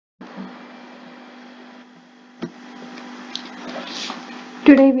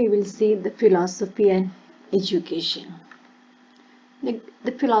Today we will see the philosophy and education.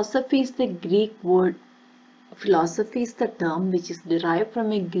 The philosophy is the Greek word. Philosophy is the term which is derived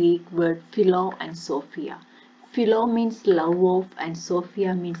from a Greek word philo and sophia. Philo means love of and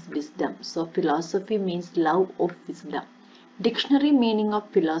sophia means wisdom. So philosophy means love of wisdom. Dictionary meaning of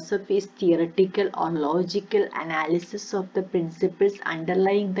philosophy is theoretical or logical analysis of the principles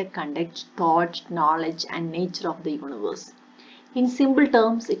underlying the conduct, thought, knowledge and nature of the universe. In simple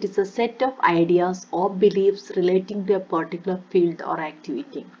terms, it is a set of ideas or beliefs relating to a particular field or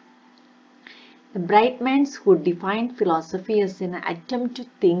activity. The Brightmans who defined philosophy as an attempt to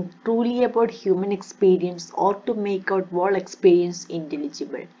think truly about human experience or to make out world experience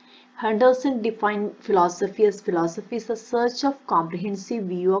intelligible. Henderson defined philosophy as a search of comprehensive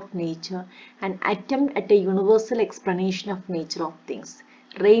view of nature, an attempt at a universal explanation of nature of things.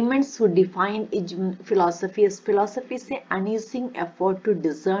 Reymond who defined philosophy as an uneasing effort to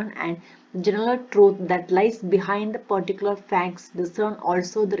discern and general truth that lies behind the particular facts, discern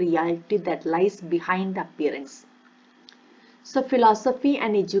also the reality that lies behind the appearance. So philosophy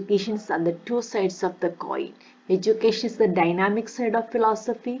and education are the two sides of the coin. Education is the dynamic side of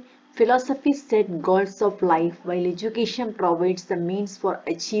philosophy. Philosophy sets goals of life while education provides the means for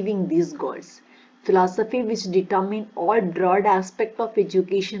achieving these goals. Philosophy which determine all broad aspects of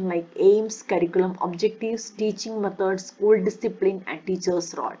education like aims, curriculum, objectives, teaching methods, school discipline and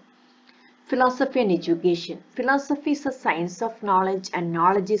teachers' role. Philosophy and education. Philosophy is a science of knowledge and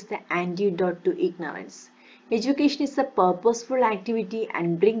knowledge is the antidote to ignorance. Education is a purposeful activity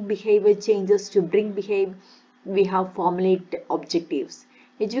and bring behavior changes to bring behavior. We have formulated objectives.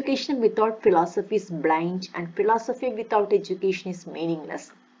 Education without philosophy is blind and philosophy without education is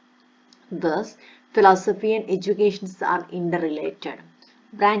meaningless. Thus, philosophy and education are interrelated.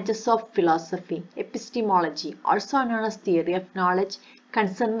 Branches of philosophy. Epistemology, also known as theory of knowledge,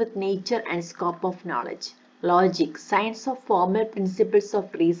 concerned with nature and scope of knowledge. Logic, science of formal principles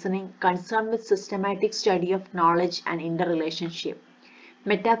of reasoning, concerned with systematic study of knowledge and interrelationship.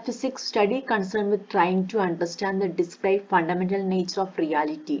 Metaphysics, study concerned with trying to understand the described fundamental nature of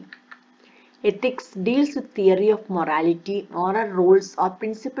reality. Ethics deals with theory of morality, moral rules or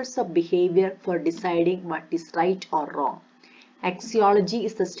principles of behavior for deciding what is right or wrong. Axiology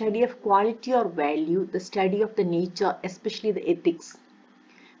is the study of quality or value, the study of the nature, especially the ethics.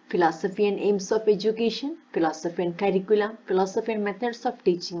 Philosophy and aims of education, philosophy and curriculum, philosophy and methods of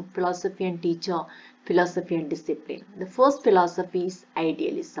teaching, philosophy and teacher, philosophy and discipline. The first philosophy is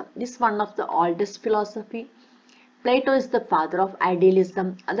idealism. This is one of the oldest philosophy. Plato is the father of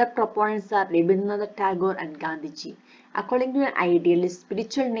idealism. Other proponents are Rabindranath Tagore and Gandhiji. According to an idealist,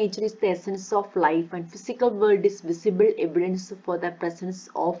 spiritual nature is the essence of life and physical world is visible evidence for the presence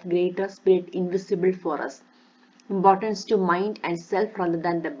of greater spirit invisible for us. Importance to mind and self rather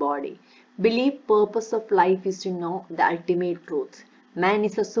than the body. Belief purpose of life is to know the ultimate truth. Man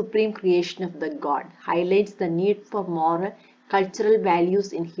is a supreme creation of the God. Highlights the need for moral, cultural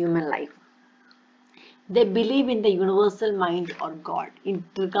values in human life. They believe in the universal mind or God. In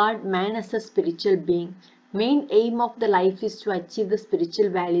regard man as a spiritual being, main aim of the life is to achieve the spiritual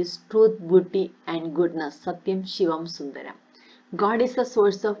values, truth, beauty and goodness. Satyam Shivam Sundaram. God is the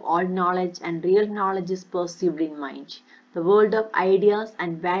source of all knowledge and real knowledge is perceived in mind. The world of ideas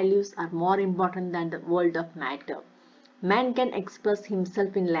and values are more important than the world of matter. Man can express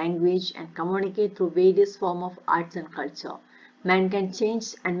himself in language and communicate through various forms of arts and culture. Man can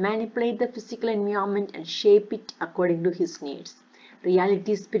change and manipulate the physical environment and shape it according to his needs.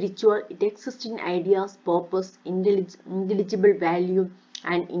 Reality is spiritual. It exists in ideas, purpose, intelligible value,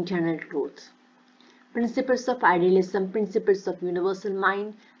 and internal truth. Principles of idealism, principles of universal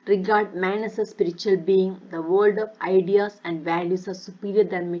mind, regard man as a spiritual being. The world of ideas and values are superior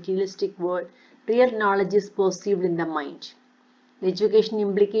than materialistic world. Real knowledge is perceived in the mind. The education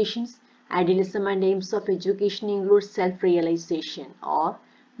implications. Idealism and aims of education include self-realization or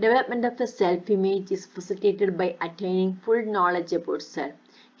development of a self-image is facilitated by attaining full knowledge about self.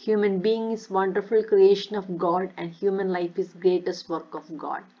 Human being is wonderful creation of God and human life is greatest work of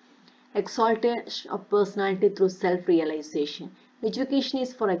God. Exaltation of personality through self-realization. Education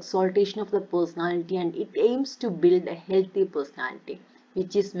is for exaltation of the personality and it aims to build a healthy personality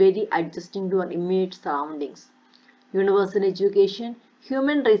which is very adjusting to our immediate surroundings. Universal education.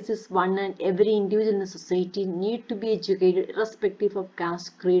 Human race is one and every individual in the society need to be educated irrespective of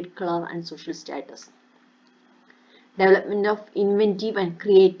caste, creed, color and social status. Development of inventive and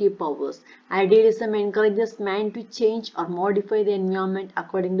creative powers. Idealism encourages man to change or modify the environment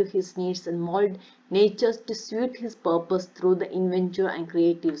according to his needs and mold nature to suit his purpose through the inventive and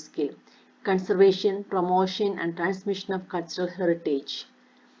creative skill. Conservation, promotion and transmission of cultural heritage.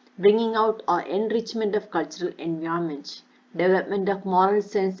 bringing out or enrichment of cultural environment, development of moral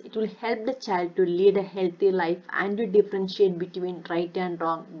sense. It will help the child to lead a healthy life and to differentiate between right and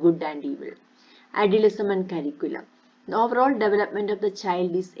wrong, good and evil. Idealism and curriculum. The overall development of the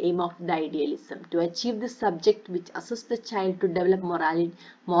child is aim of the idealism. To achieve this subject which assists the child to develop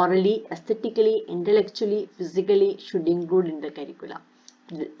morally, aesthetically, intellectually, physically should include in the curriculum.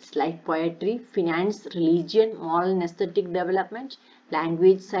 It's like poetry, finance, religion, moral and aesthetic development,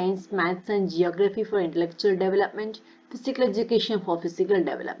 language, science, maths and geography for intellectual development, physical education for physical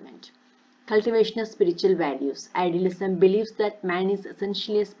development. Cultivation of spiritual values. Idealism believes that man is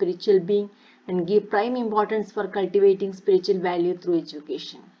essentially a spiritual being and give prime importance for cultivating spiritual value through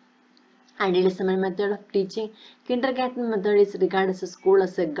education. Idealism and method of teaching. Kindergarten method is regarded as a school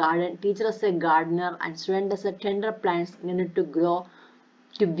as a garden, teacher as a gardener, and student as a tender plants needed to grow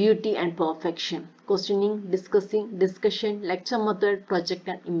to beauty and perfection. Questioning, discussion, lecture method, project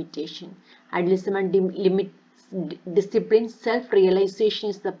and imitation. Idealism and discipline. Self-realization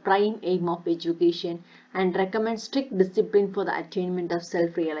is the prime aim of education and recommends strict discipline for the attainment of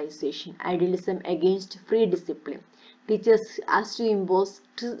self-realization. Idealism against free discipline. Teachers asked to impose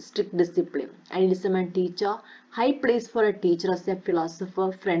strict discipline. Idealism and teacher. High place for a teacher as a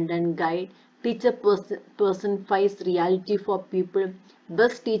philosopher, friend and guide. Teacher personifies reality for people.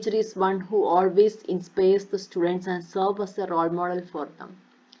 Best teacher is one who always inspires the students and serves as a role model for them.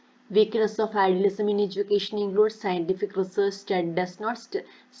 Weakness of idealism in education includes scientific research that does not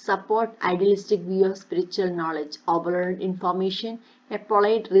support idealistic view of spiritual knowledge. Overloaded information, a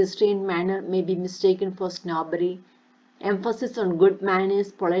polite, restrained manner may be mistaken for snobbery. Emphasis on good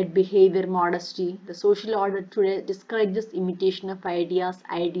manners, polite behavior, modesty. The social order today discourages imitation of ideas,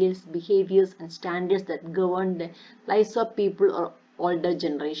 ideals, behaviors, and standards that govern the lives of people or older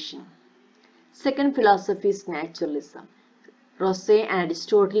generation. Second philosophy is naturalism. Rousseau and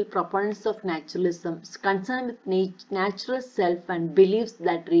Aristotle, proponents of naturalism, concerned with natural self and believes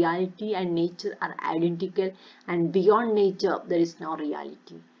that reality and nature are identical and beyond nature there is no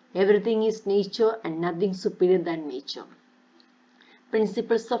reality. Everything is nature and nothing superior than nature.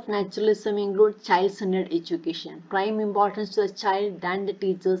 Principles of naturalism include child-centered education, prime importance to the child than the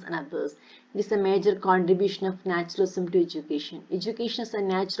teachers and others. It is a major contribution of naturalism to education. Education is a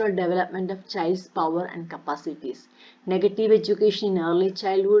natural development of child's power and capacities. Negative education in early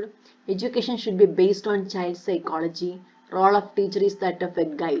childhood. Education should be based on child psychology. Role of teacher is that of a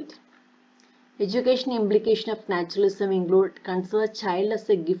guide. Education implication of naturalism include consider child as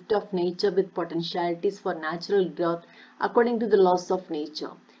a gift of nature with potentialities for natural growth according to the laws of nature.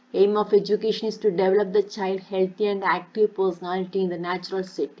 Aim of education is to develop the child healthy and active personality in the natural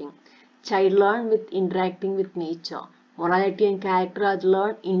setting. Child learn with interacting with nature. Morality and character are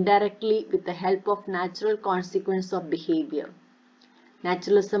learned indirectly with the help of natural consequence of behavior.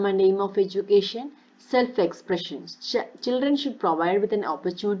 Naturalism and aim of education. Self-expression. Children should provide with an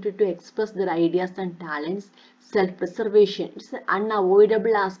opportunity to express their ideas and talents. Self-preservation. It's an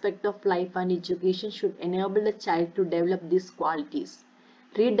unavoidable aspect of life and education should enable the child to develop these qualities.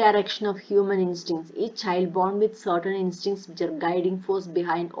 Redirection of human instincts. Each child born with certain instincts which are guiding force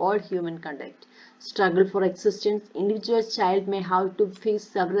behind all human conduct. Struggle for existence. Individual child may have to face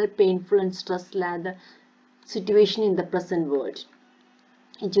several painful and stress-laden situations in the present world.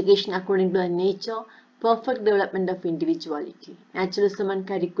 Education according to the nature, perfect development of individuality. Naturalism and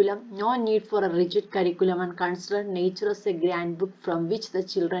curriculum, no need for a rigid curriculum and consider nature as a grand book from which the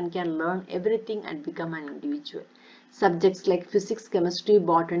children can learn everything and become an individual. Subjects like physics, chemistry,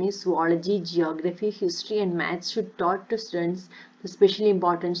 botany, zoology, geography, history and maths should taught to students with special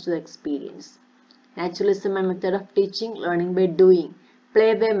importance to the experience. Naturalism and method of teaching, learning by doing.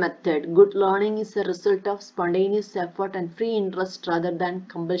 Play-by method. Good learning is a result of spontaneous effort and free interest rather than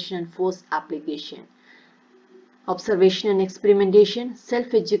compulsion and forced application. Observation and experimentation.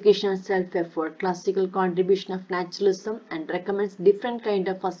 Self-education and self-effort. Classical contribution of naturalism and recommends different kind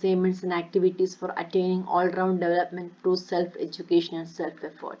of assignments and activities for attaining all-round development through self-education and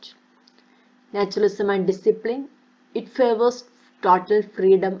self-effort. Naturalism and discipline. It favors total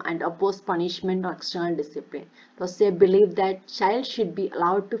freedom and oppose punishment or external discipline. Rousseau believed that child should be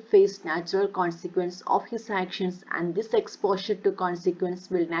allowed to face natural consequence of his actions and this exposure to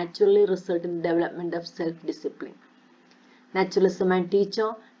consequence will naturally result in the development of self-discipline. Naturalism and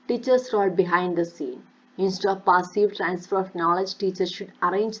teacher. Teacher's role behind the scene. Instead of passive transfer of knowledge, teachers should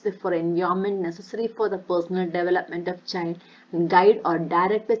arrange the environment necessary for the personal development of child and guide or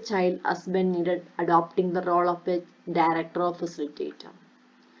direct the child as when needed, adopting the role of a director or facilitator.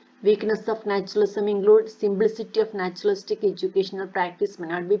 Weakness of naturalism include simplicity of naturalistic educational practice may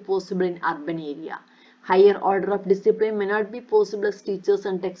not be possible in urban area. Higher order of discipline may not be possible as teachers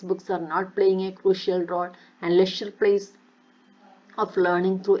and textbooks are not playing a crucial role and leisure plays of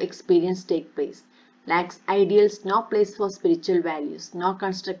learning through experience take place. Lacks ideals, no place for spiritual values, no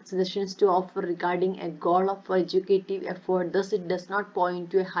construct suggestions to offer regarding a goal of educative effort, thus it does not point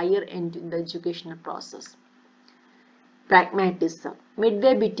to a higher end in the educational process. Pragmatism,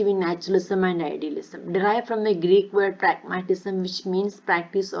 midway between naturalism and idealism, derived from the Greek word pragmatism, which means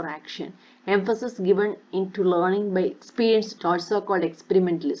practice or action. Emphasis given into learning by experience, also called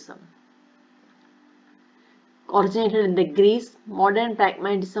experimentalism. Originated in the Greece, modern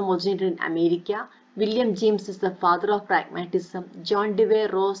pragmatism originated in America. William James is the father of pragmatism. John Dewey,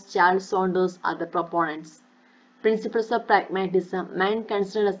 Ross, Charles Saunders are the proponents. Principles of pragmatism. Man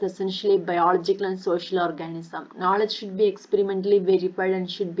considered as essentially biological and social organism. Knowledge should be experimentally verified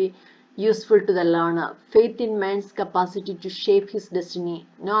and should be useful to the learner. Faith in man's capacity to shape his destiny.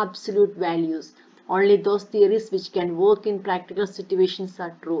 No absolute values. Only those theories which can work in practical situations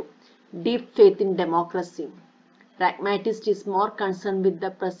are true. Deep faith in democracy. Pragmatist is more concerned with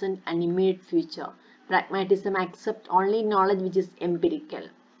the present and immediate future. Pragmatism accepts only knowledge which is empirical.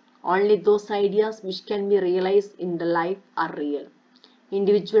 Only those ideas which can be realized in the life are real.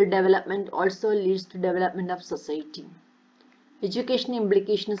 Individual development also leads to development of society. Education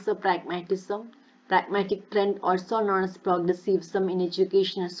implications of pragmatism. Pragmatic trend, also known as progressivism in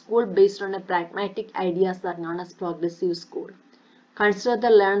education, a school based on a pragmatic ideas are known as progressive school. Consider the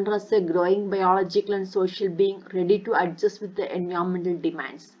learner as a growing biological and social being ready to adjust with the environmental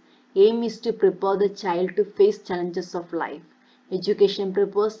demands. Aim is to prepare the child to face challenges of life. Education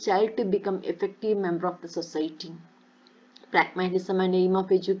prepares child to become effective member of the society. Pragmatism and aim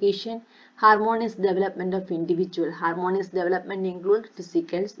of education. Harmonious development of individual. Harmonious development includes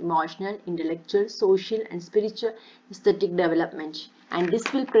physical, emotional, intellectual, social and spiritual aesthetic development. And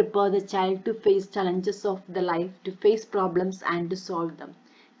this will prepare the child to face challenges of the life, to face problems and to solve them.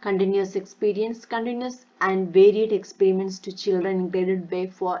 Continuous experience, continuous and varied experiments to children in graded way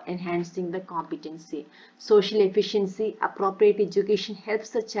for enhancing the competency. Social efficiency, appropriate education helps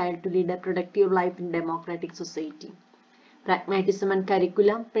the child to lead a productive life in democratic society. Pragmatism and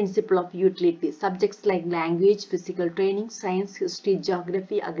curriculum, principle of utility. Subjects like language, physical training, science, history,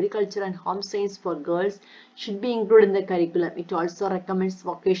 geography, agriculture and home science for girls should be included in the curriculum. It also recommends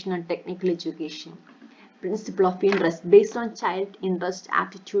vocational and technical education. Principle of interest, based on child interest,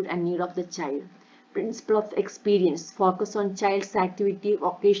 aptitude and need of the child. Principle of experience, focus on child's activity,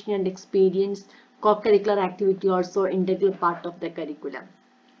 vocation and experience. Co-curricular activity also integral part of the curriculum.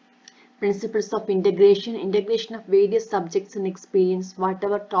 Principles of integration, integration of various subjects and experience.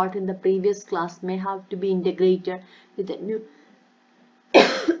 Whatever taught in the previous class may have to be integrated with the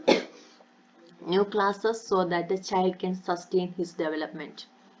new classes so that the child can sustain his development.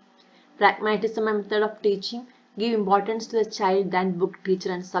 Pragmatism and method of teaching, give importance to the child than book,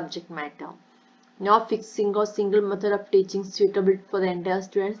 teacher and subject matter. No fixing or single method of teaching suitable for the entire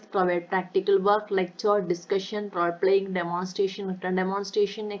students. Provide practical work, lecture, discussion, role-playing, demonstration, written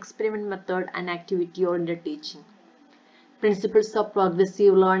demonstration, experiment method and activity-oriented teaching. Principles of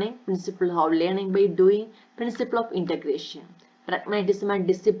progressive learning, principle of learning by doing, principle of integration. Pragmatism and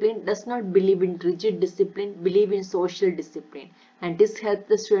discipline does not believe in rigid discipline, believe in social discipline, and this helps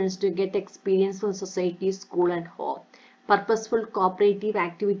the students to get experience from society, school and home. Purposeful cooperative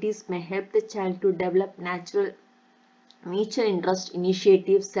activities may help the child to develop nature interest,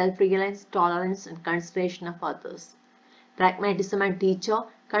 initiative, self-reliance, tolerance and consideration of others. Pragmatism and teacher,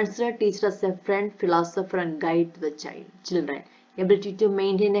 consider teacher as a friend, philosopher and guide to the children. Ability to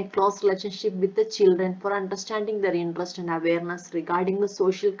maintain a close relationship with the children for understanding their interest and awareness regarding the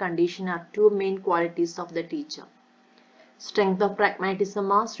social condition are two main qualities of the teacher. Strength of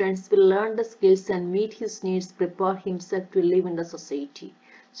pragmatism are students will learn the skills and meet his needs, prepare himself to live in the society.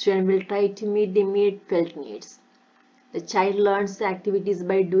 Student will try to meet the immediate felt needs. The child learns the activities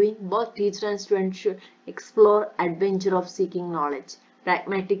by doing. Both teacher and student should explore adventure of seeking knowledge.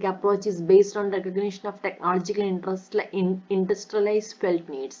 Pragmatic approach is based on recognition of technological interest in industrialized felt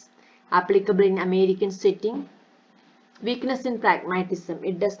needs. Applicable in American setting. Weakness in pragmatism.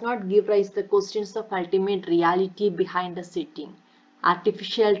 It does not give rise to the questions of ultimate reality behind the setting.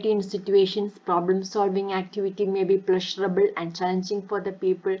 Artificiality in situations, problem-solving activity may be pleasurable and challenging for the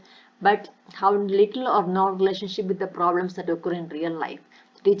people, but have little or no relationship with the problems that occur in real life.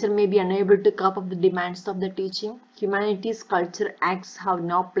 The teacher may be unable to cope up the demands of the teaching. Humanities, culture, acts have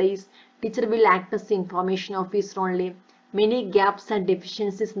no place. Teacher will act as the information officer only. Many gaps and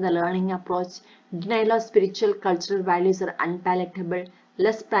deficiencies in the learning approach. Denial of spiritual cultural values are unpalatable,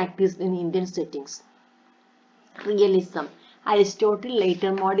 less practiced in Indian settings. Realism. Aristotle,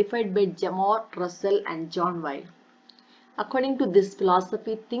 later modified by Jamor, Russell and John Weil. According to this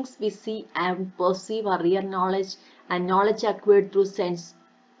philosophy, things we see and perceive are real knowledge, and knowledge acquired through sense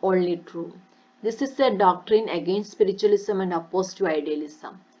only true. This is a doctrine against spiritualism and opposed to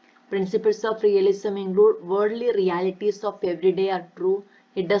idealism. Principles of realism include worldly realities of everyday are true.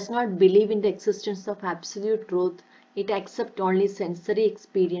 It does not believe in the existence of absolute truth. It accepts only sensory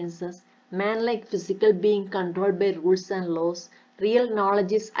experiences. Man, like physical being, controlled by rules and laws. Real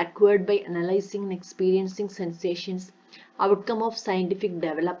knowledge is acquired by analyzing and experiencing sensations, outcome of scientific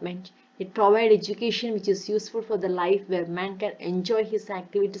development. It provides education which is useful for the life where man can enjoy his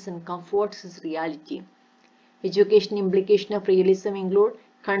activities and comforts his reality. Education implication of realism include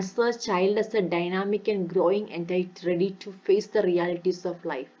consider child as a dynamic and growing entity ready to face the realities of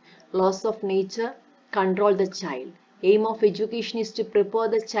life. Laws of nature control the child. Aim of education is to prepare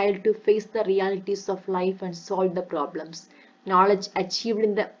the child to face the realities of life and solve the problems. Knowledge achieved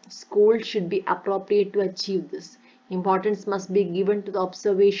in the school should be appropriate to achieve this. Importance must be given to the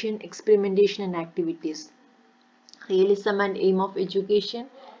observation, experimentation and activities. Realism and aim of education.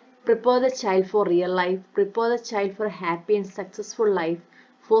 Prepare the child for real life. Prepare the child for a happy and successful life.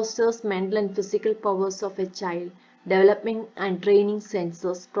 Fosters mental and physical powers of a child. Developing and training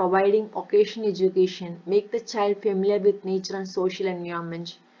senses. Providing occasional education. Make the child familiar with nature and social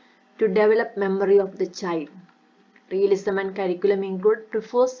environment. To develop memory of the child. Realism and curriculum include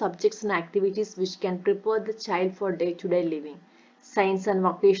prefer subjects and activities which can prepare the child for day-to-day living. Science and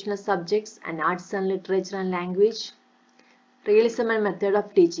vocational subjects and arts and literature and language. Realism and method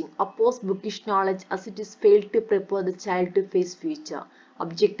of teaching. Oppose bookish knowledge as it is failed to prepare the child to face future.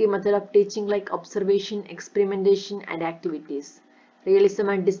 Objective method of teaching like observation, experimentation and activities. Realism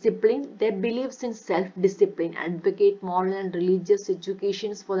and discipline. They believe in self-discipline, advocate moral and religious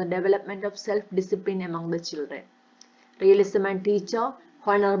educations for the development of self-discipline among the children. Realism and teacher.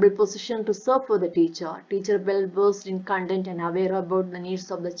 Honorable position reserved for the teacher. Teacher well versed in content and aware about the needs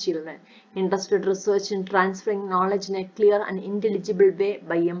of the children. Interested research in transferring knowledge in a clear and intelligible way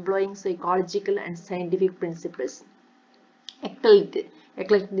by employing psychological and scientific principles.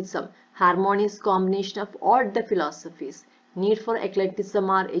 Eclecticism. Harmonious combination of all the philosophies. Need for eclecticism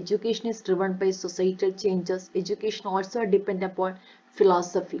are education is driven by societal changes. Education also depends upon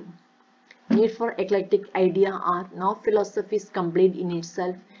philosophy. Need for eclectic idea are no philosophy is complete in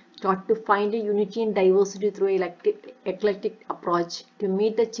itself. Taught to find a unity and diversity through eclectic approach. To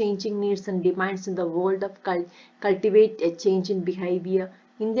meet the changing needs and demands in the world of cultivate a change in behavior.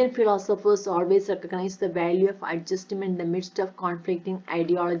 Indian philosophers always recognize the value of adjustment in the midst of conflicting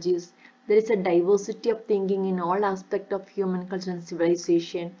ideologies. There is a diversity of thinking in all aspects of human culture and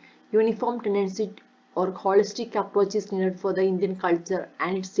civilization. Uniform tendency or holistic approach is needed for the Indian culture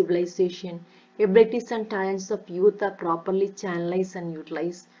and its civilization. Abilities and talents of youth are properly channelized and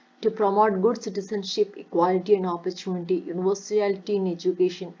utilized. To promote good citizenship, equality and opportunity, universality in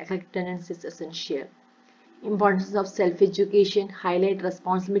education, eclectic tendency is essential. Importance of self-education, highlight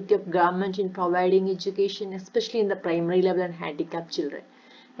responsibility of government in providing education, especially in the primary level and handicapped children.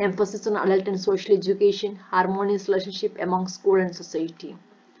 Emphasis on adult and social education, harmonious relationship among school and society.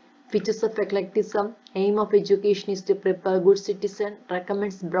 Features of eclecticism. Aim of education is to prepare good citizen.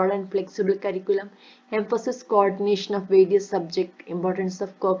 Recommends broad and flexible curriculum. Emphasis coordination of various subjects. Importance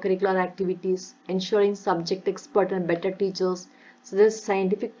of co-curricular activities. Ensuring subject expert and better teachers. Suggests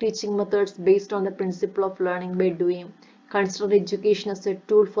scientific teaching methods based on the principle of learning by doing. Consider education as a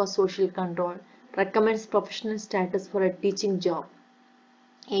tool for social control. Recommends professional status for a teaching job.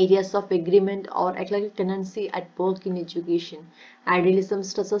 Areas of agreement or eclectic tendency at work in education. Idealism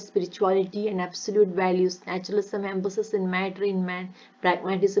stresses spirituality and absolute values. Naturalism emphasis in matter in man.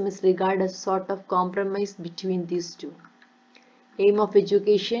 Pragmatism is regarded as a sort of compromise between these two. Aim of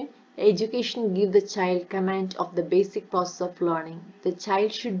education. Education gives the child command of the basic process of learning. The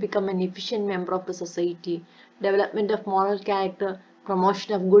child should become an efficient member of the society. Development of moral character.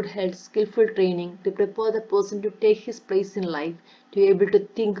 Promotion of good health, skillful training to prepare the person to take his place in life, to be able to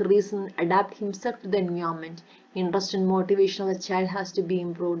think, reason, adapt himself to the environment. Interest and motivation of the child has to be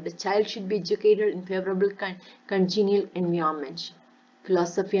improved. The child should be educated in favorable congenial environment.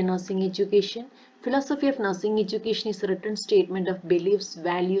 Philosophy and nursing education. Philosophy of nursing education is a written statement of beliefs,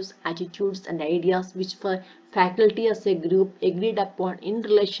 values, attitudes, and ideas which faculty as a group agreed upon in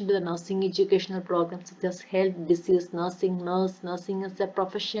relation to the nursing educational programs such as health, disease, nursing, nurse, nursing as a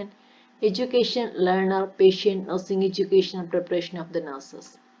profession, education, learner, patient, nursing education, and preparation of the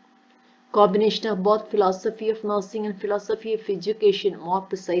nurses. Combination of both philosophy of nursing and philosophy of education. More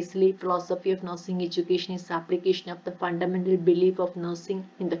precisely, philosophy of nursing education is application of the fundamental belief of nursing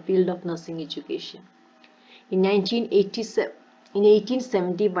in the field of nursing education. In 1987, In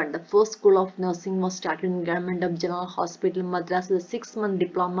 1871, the first school of nursing was started in Government of General Hospital, Madras, with a 6-month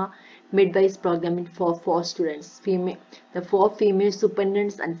diploma midwives program for 4 students. The 4 female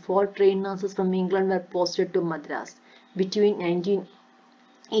superintendents and 4 trained nurses from England were posted to Madras. Between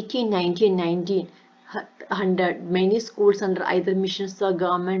 1890 and 1900, many schools under either missions or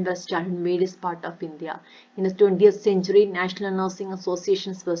government were started in various parts of India. In the 20th century, national nursing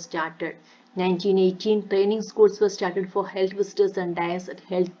associations were started. 1918, training schools were started for health visitors and dyers at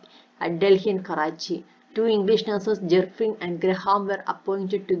Delhi and Karachi. 2 English nurses, Jerfin and Graham, were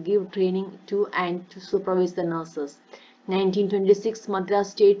appointed to give training to and to supervise the nurses. 1926,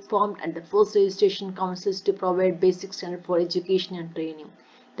 Madras State formed and the first registration councils to provide basic standard for education and training.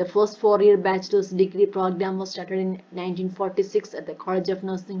 The first 4-year bachelor's degree program was started in 1946 at the College of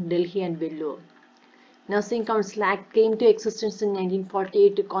Nursing, Delhi and Vellore. Nursing Council Act came to existence in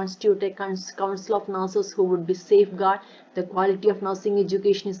 1948 to constitute a council of nurses who would be safeguard the quality of nursing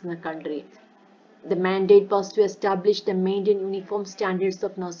education in the country. The mandate was to establish and maintain uniform standards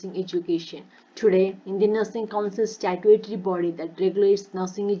of nursing education. Today, Indian Nursing Council is a statutory body that regulates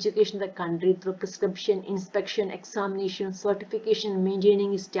nursing education in the country through prescription, inspection, examination, certification, and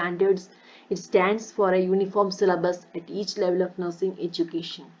maintaining its standards. It stands for a uniform syllabus at each level of nursing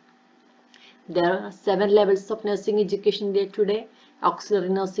education. There are 7 levels of nursing education there today: auxiliary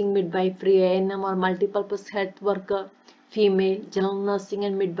nursing, midwifery, ANM or multipurpose health worker, female, general nursing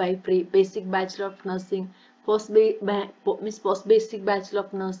and midwifery, basic bachelor of nursing, post basic bachelor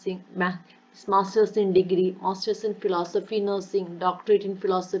of nursing, masters in degree, masters in philosophy nursing, doctorate in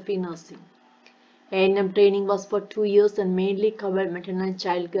philosophy nursing. A&M training was for 2 years and mainly covered maternal and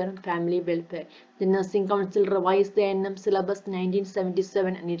child care and family welfare. The Nursing Council revised the A&M syllabus in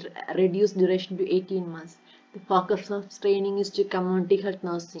 1977 and it reduced duration to 18 months. The focus of training is to community health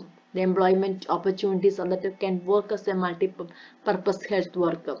nursing. The employment opportunities are that you can work as a multi-purpose health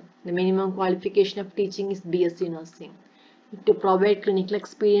worker. The minimum qualification of teaching is BSc nursing. To provide clinical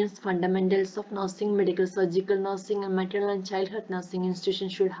experience, fundamentals of nursing, medical surgical nursing and maternal and child health nursing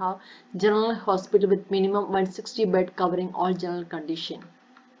institutions should have general hospital with minimum 160 bed covering all general condition.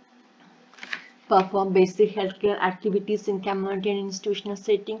 Perform basic healthcare activities in community and institutional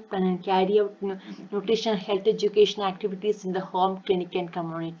setting, plan and carry out nutrition and health education activities in the home, clinic and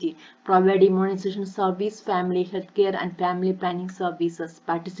community, provide immunization service, family healthcare and family planning services,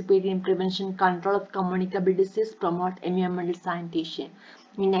 participate in prevention control of communicable disease, promote environmental sanitation.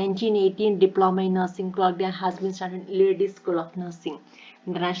 In 1918, Diploma in Nursing program has been started in Lady School of Nursing.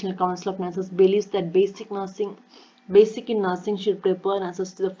 International Council of Nurses believes that Basic in nursing should prepare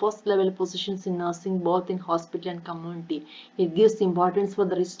nurses to the first level positions in nursing both in hospital and community. It gives importance for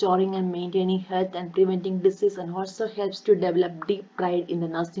the restoring and maintaining health and preventing disease and also helps to develop deep pride in the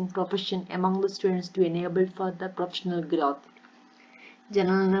nursing profession among the students to enable further professional growth.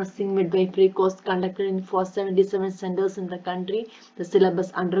 General Nursing Midwifery course conducted in 477 centers in the country. The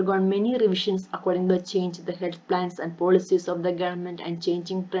syllabus undergone many revisions according to the change in the health plans and policies of the government and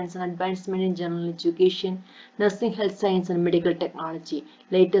changing trends and advancement in general education, nursing, health science and medical technology.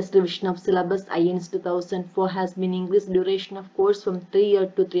 Latest revision of syllabus INS 2004 has been increased duration of course from 3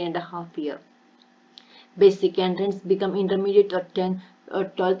 years to 3.5 years. Basic entrance become intermediate or 10 or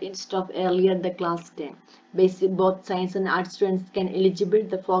 12th instead of earlier the class 10. Basic both science and art students can eligible.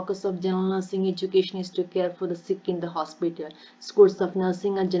 The focus of general nursing education is to care for the sick in the hospital. Schools of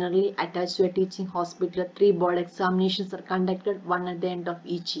nursing are generally attached to a teaching hospital. 3 board examinations are conducted, one at the end of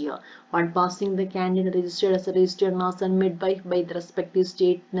each year. On passing, the candidate registered as a registered nurse and midwife by the respective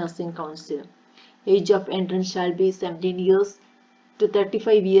state nursing council. Age of entrance shall be 17 years to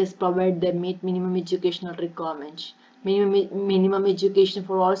 35 years provided they meet minimum educational requirements. Minimum education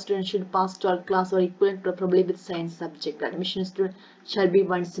for all students should pass 12th class or equivalent, preferably with science subject. Admission shall be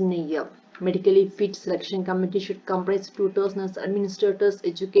once in a year. Medically fit selection committee should comprise tutors, nurse administrators,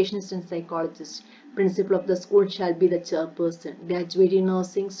 educationists and psychologists. Principal of the school shall be the chairperson. Graduating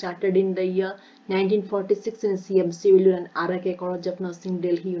nursing started in the year 1946 in CMC Vellore and RK College of Nursing,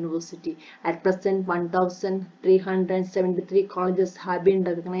 Delhi University. At present, 1,373 colleges have been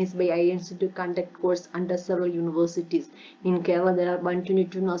recognized by INC to conduct courses under several universities. In Kerala, there are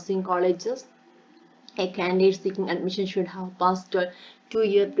 122 nursing colleges. A candidate seeking admission should have passed a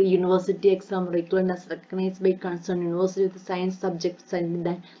 2-year pre-university exam required as recognized by concerned university with science subjects and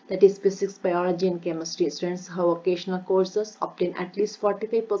that is physics, biology and chemistry. Students who have vocational courses obtain at least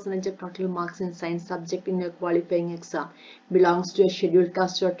 45% of total marks in science subject in a qualifying exam. Belongs to a scheduled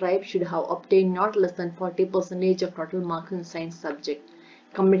caste or tribe should have obtained not less than 40% of total marks in science subject.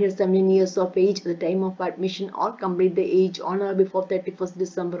 Completed 17 years of age at the time of admission or complete the age on or before 31st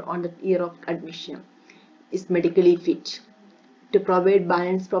December on the year of admission. Is medically fit. to provide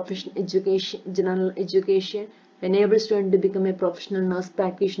balanced professional education, general education, enable students to become a professional nurse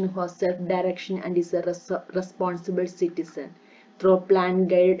practitioner who has self-direction and is a responsible citizen. Through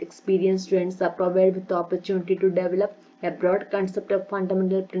plan-guided experience, students are provided with the opportunity to develop a broad concept of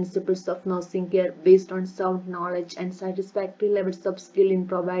fundamental principles of nursing care based on sound knowledge and satisfactory levels of skill in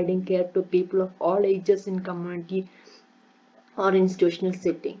providing care to people of all ages in community or institutional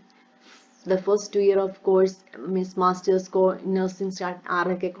setting. The first 2 year of course means Master's in Nursing start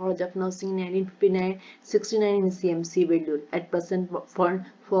RK College of Nursing in 1959, 69 in CMC Vellore. At present, for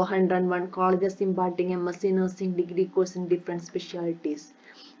 401 colleges imparting MSc Nursing degree course in different specialties.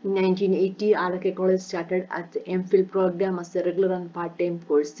 In 1980, RK College started at the MPhil program as a regular and part-time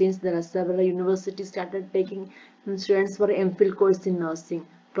course. Since there are several universities started taking students for MPhil course in nursing.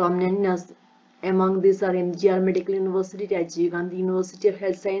 Prominent nurse among these are MGR Medical University, Rajiv Gandhi University of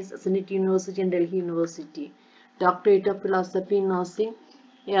Health Science, Senate University and Delhi University. Doctorate of Philosophy in Nursing.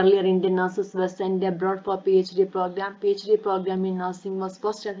 Earlier Indian nurses were sent abroad for PhD program. PhD program in nursing was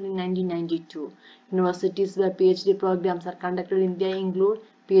first started in 1992. Universities where PhD programs are conducted in India include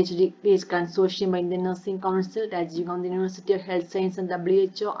PhD Consortium by Indian Nursing Council, Rajiv Gandhi University of Health Science and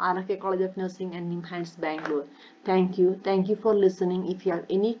WHO, RK College of Nursing and NIMHANS Bangalore. Thank you. Thank you for listening. If you have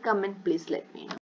any comment, please let me know.